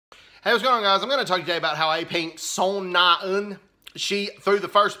Hey, what's going on, guys? I'm going to talk to you today about how A-Pink's Son Na Eun, she threw the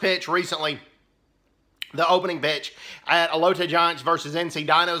first pitch recently, the opening pitch, at a Lotte Giants versus NC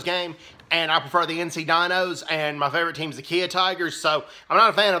Dinos game, and I prefer the NC Dinos, and my favorite team's the Kia Tigers, so I'm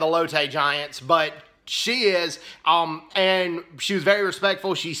not a fan of the Lotte Giants, but she is, and she was very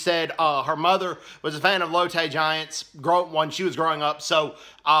respectful. She said her mother was a fan of Lotte Giants when she was growing up, so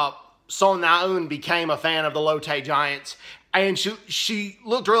Son Na Eun became a fan of the Lotte Giants. And she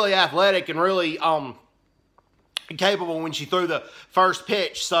looked really athletic and really capable when she threw the first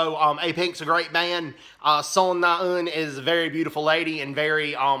pitch. So A-Pink's a great band. Son Na Eun is a very beautiful lady and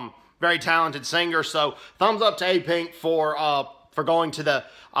very talented singer. So thumbs up to A-Pink for going to the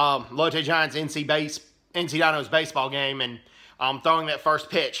Lotte Giants NC Dinos baseball game and throwing that first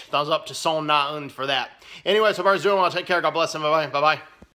pitch. Thumbs up to Son Na Eun for that. Anyway, so everybody's doing well. Take care. God bless them. Bye-bye. Bye-bye.